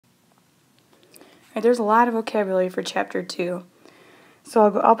Right, there's a lot of vocabulary for Chapter 2.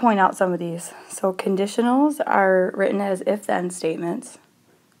 So I'll point out some of these. So conditionals are written as if-then statements.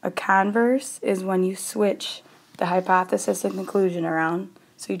 A converse is when you switch the hypothesis and conclusion around.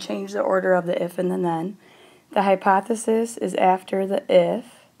 So you change the order of the if and the then. The hypothesis is after the if.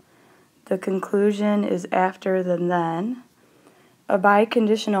 The conclusion is after the then. A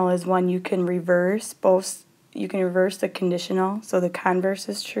biconditional is when you can reverse both. You can reverse the conditional, so the converse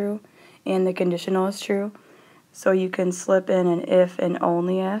is true and the conditional is true. So you can slip in an if and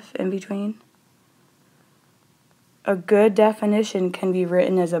only if in between. A good definition can be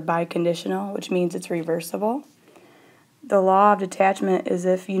written as a biconditional, which means it's reversible. The law of detachment is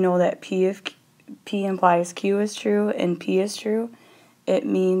if you know that P implies Q is true and P is true, it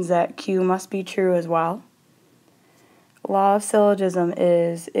means that Q must be true as well. Law of syllogism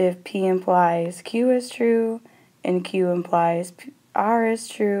is if P implies Q is true and Q implies R is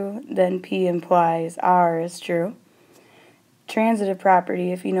true, then P implies R is true. Transitive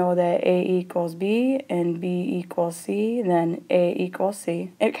property, if you know that A equals B and B equals C, then A equals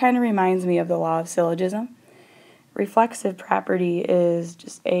C. It kind of reminds me of the law of syllogism. Reflexive property is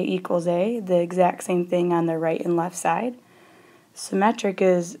just A equals A, the exact same thing on the right and left side. Symmetric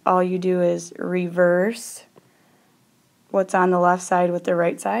is all you do is reverse what's on the left side with the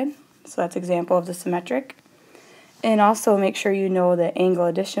right side. So that's an example of the symmetric. And also make sure you know the angle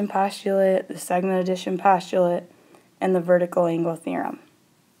addition postulate, the segment addition postulate, and the vertical angle theorem.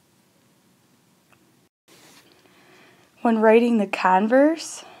 When writing the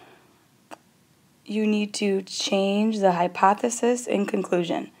converse, you need to change the hypothesis and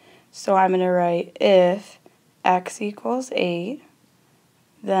conclusion. So I'm going to write if x equals 8,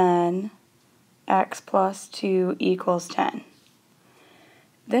 then x plus 2 equals 10.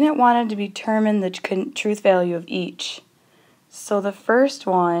 Then it wanted to determine the truth value of each. So the first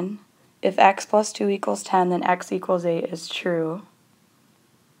one, if x plus 2 equals 10, then x equals 8 is true.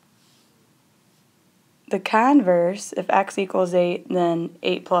 The converse, if x equals 8, then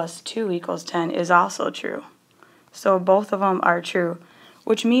 8 plus 2 equals 10 is also true. So both of them are true,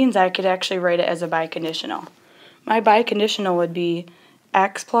 which means I could actually write it as a biconditional. My biconditional would be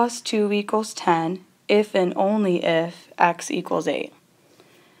x plus 2 equals 10 if and only if x equals 8.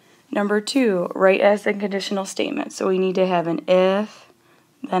 Number 2, write as a conditional statement. So we need to have an if,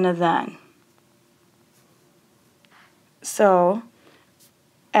 then a then. So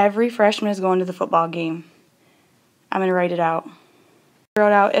every freshman is going to the football game. I'm going to write it out. I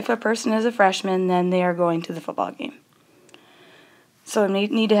wrote out if a person is a freshman, then they are going to the football game. So we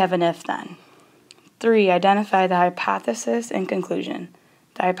need to have an if then. 3, identify the hypothesis and conclusion.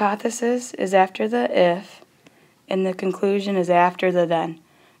 The hypothesis is after the if, and the conclusion is after the then.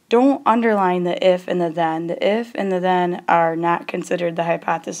 Don't underline the if and the then. The if and the then are not considered the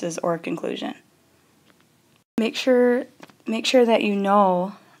hypothesis or conclusion. Make sure that you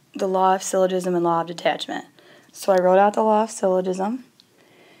know the law of syllogism and law of detachment. So I wrote out the law of syllogism.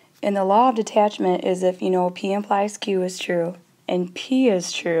 And the law of detachment is if you know P implies Q is true and P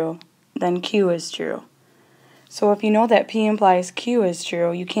is true, then Q is true. So if you know that P implies Q is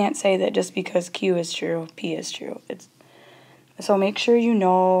true, you can't say that just because Q is true, P is true. So make sure you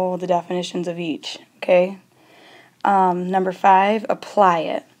know the definitions of each, okay? Number 5, apply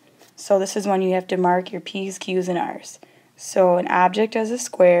it. So this is when you have to mark your P's, Q's, and R's. So an object as a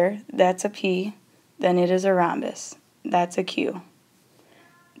square, that's a P, then it is a rhombus. That's a Q.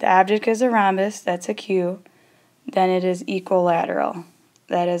 The object is a rhombus, that's a Q, then it is equilateral.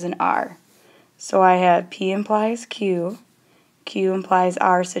 That is an R. So I have P implies Q, Q implies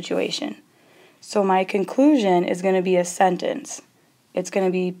R situation. So my conclusion is going to be a sentence. It's going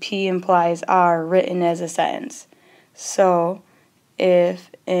to be P implies R written as a sentence. So if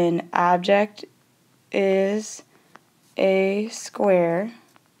an object is a square,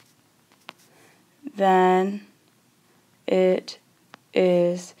 then it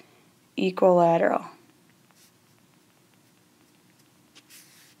is equilateral.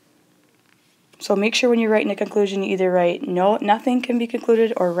 So make sure when you're writing a conclusion, you either write no, nothing can be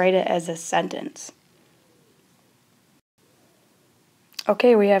concluded, or write it as a sentence.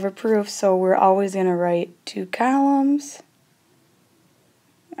 Okay, we have a proof, so we're always going to write 2 columns.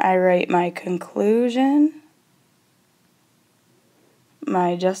 I write my conclusion,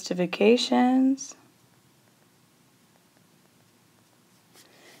 my justifications.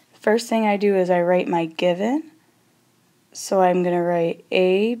 First thing I do is I write my given. So I'm going to write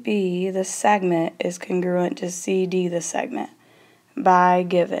AB, the segment, is congruent to CD, the segment, by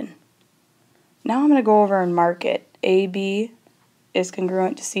given. Now I'm going to go over and mark it. AB is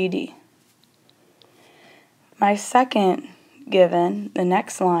congruent to CD. My second given. The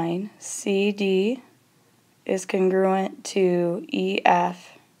next line, CD is congruent to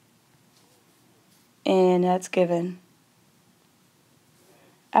EF, and that's given.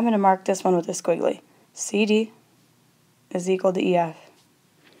 I'm going to mark this one with a squiggly. CD is equal to EF.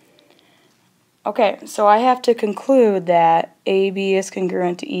 Okay, so I have to conclude that AB is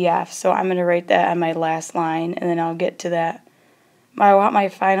congruent to EF, so I'm going to write that on my last line, and then I'll get to that. I want my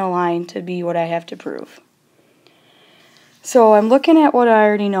final line to be what I have to prove. So I'm looking at what I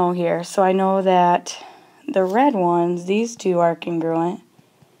already know here, so I know that the red ones, these two are congruent,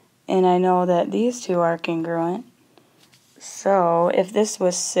 and I know that these two are congruent. So if this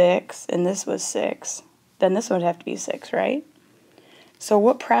was 6 and this was 6, then this would have to be 6, right? So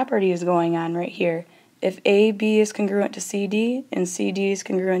what property is going on right here? If AB is congruent to CD and CD is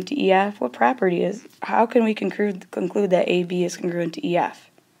congruent to EF, what property is? How can we conclude that AB is congruent to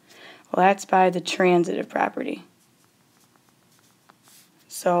EF? Well, that's by the transitive property.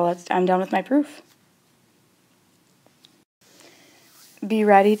 So I'm done with my proof. Be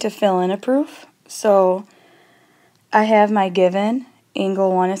ready to fill in a proof. So I have my given,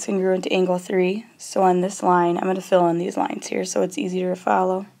 angle 1 is congruent to angle 3. So on this line, I'm going to fill in these lines here so it's easier to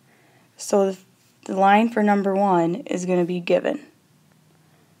follow. So the line for number 1 is going to be given.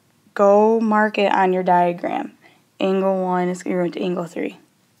 Go mark it on your diagram. Angle 1 is congruent to angle 3.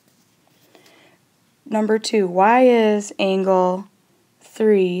 Number 2, why is angle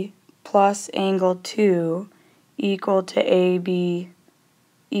 3 plus angle 2 equal to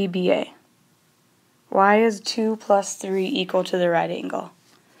EBA? Why is 2 plus 3 equal to the right angle?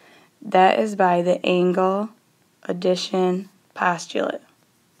 That is by the angle addition postulate.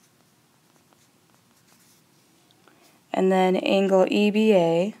 And then angle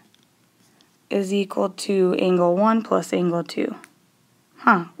EBA is equal to angle 1 plus angle 2.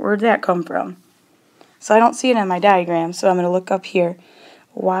 Where'd that come from? So I don't see it on my diagram, so I'm going to look up here.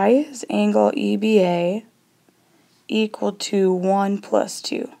 Why is angle EBA equal to 1 plus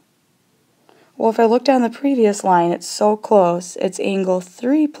 2? Well, if I look down the previous line, it's so close, it's angle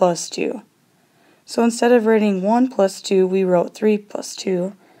 3 plus 2. So instead of writing 1 plus 2, we wrote 3 plus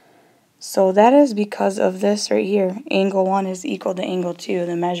 2. So that is because of this right here. Angle 1 is equal to angle 2.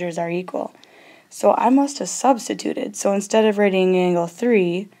 The measures are equal. So I must have substituted. So instead of writing angle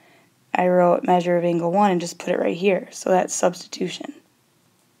 3, I wrote measure of angle 1 and just put it right here. So that's substitution.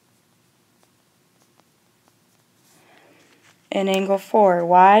 In angle 4,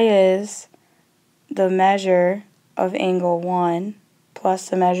 why is the measure of angle 1 plus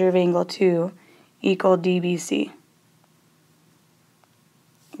the measure of angle 2 equal DBC?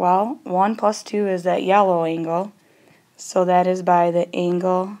 Well, 1 plus 2 is that yellow angle, so that is by the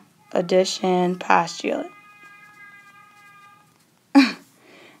angle addition postulate.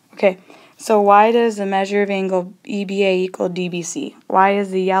 Okay, so why does the measure of angle EBA equal DBC? Why is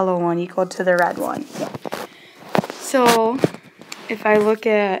the yellow one equal to the red one? So if I look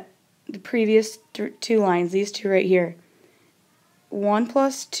at the previous two lines, these two right here, 1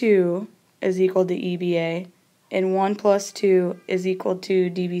 plus 2 is equal to EBA, and 1 plus 2 is equal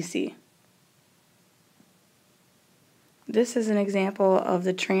to DBC. This is an example of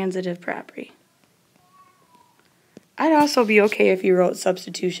the transitive property. I'd also be okay if you wrote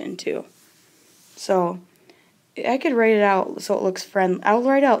substitution too. So I could write it out so it looks friendly. I'll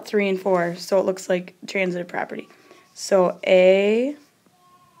write out 3 and 4 so it looks like transitive property. So A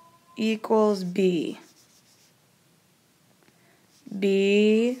equals B.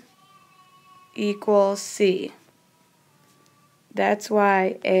 B equals C. That's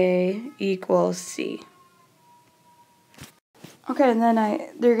why A equals C. Okay, and then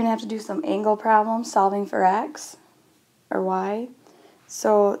they're going to have to do some angle problems solving for X or Y.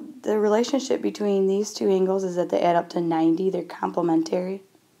 So the relationship between these two angles is that they add up to 90. They're complementary.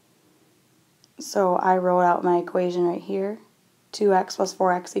 So I wrote out my equation right here. 2x plus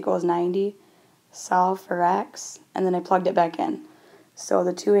 4x equals 90. Solve for x, and then I plugged it back in. So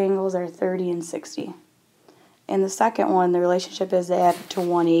the two angles are 30 and 60. And the second one, the relationship is they add up to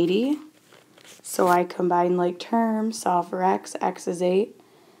 180. So I combine like terms, solve for x, x is 8.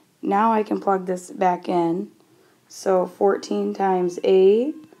 Now I can plug this back in. So 14 times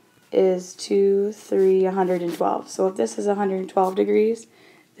 8 is 112. So if this is 112 degrees,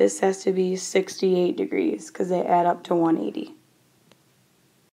 this has to be 68 degrees because they add up to 180.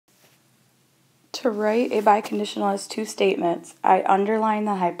 To write a biconditional as two statements, I underline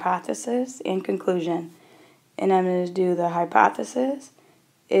the hypothesis and conclusion. And I'm going to do the hypothesis.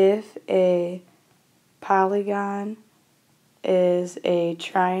 If a polygon is a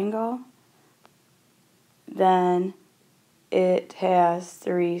triangle, then it has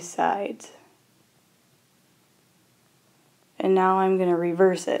 3 sides. And now I'm going to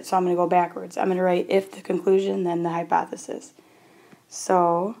reverse it. So I'm going to go backwards. I'm going to write if the conclusion, then the hypothesis.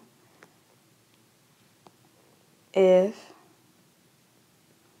 So if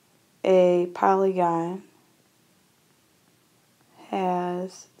a polygon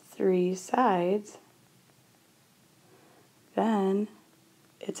has 3 sides, then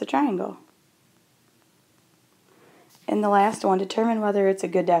it's a triangle. And the last one, determine whether it's a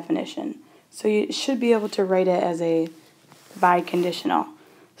good definition. So you should be able to write it as a biconditional.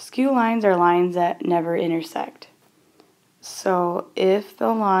 Skew lines are lines that never intersect. So if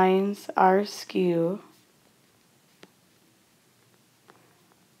the lines are skew,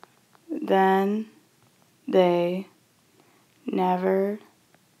 then they never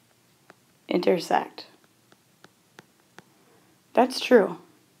intersect. That's true.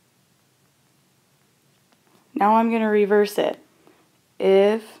 Now I'm going to reverse it.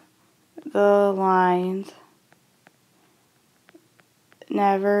 If the lines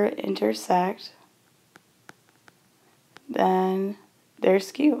never intersect, then they're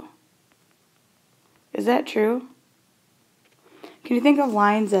skew. Is that true? Can you think of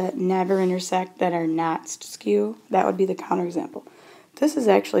lines that never intersect that are not skew? That would be the counterexample. This is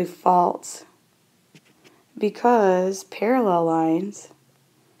actually false because parallel lines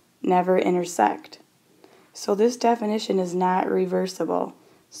never intersect. So this definition is not reversible.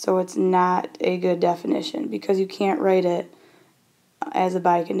 So it's not a good definition because you can't write it as a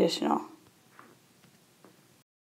biconditional.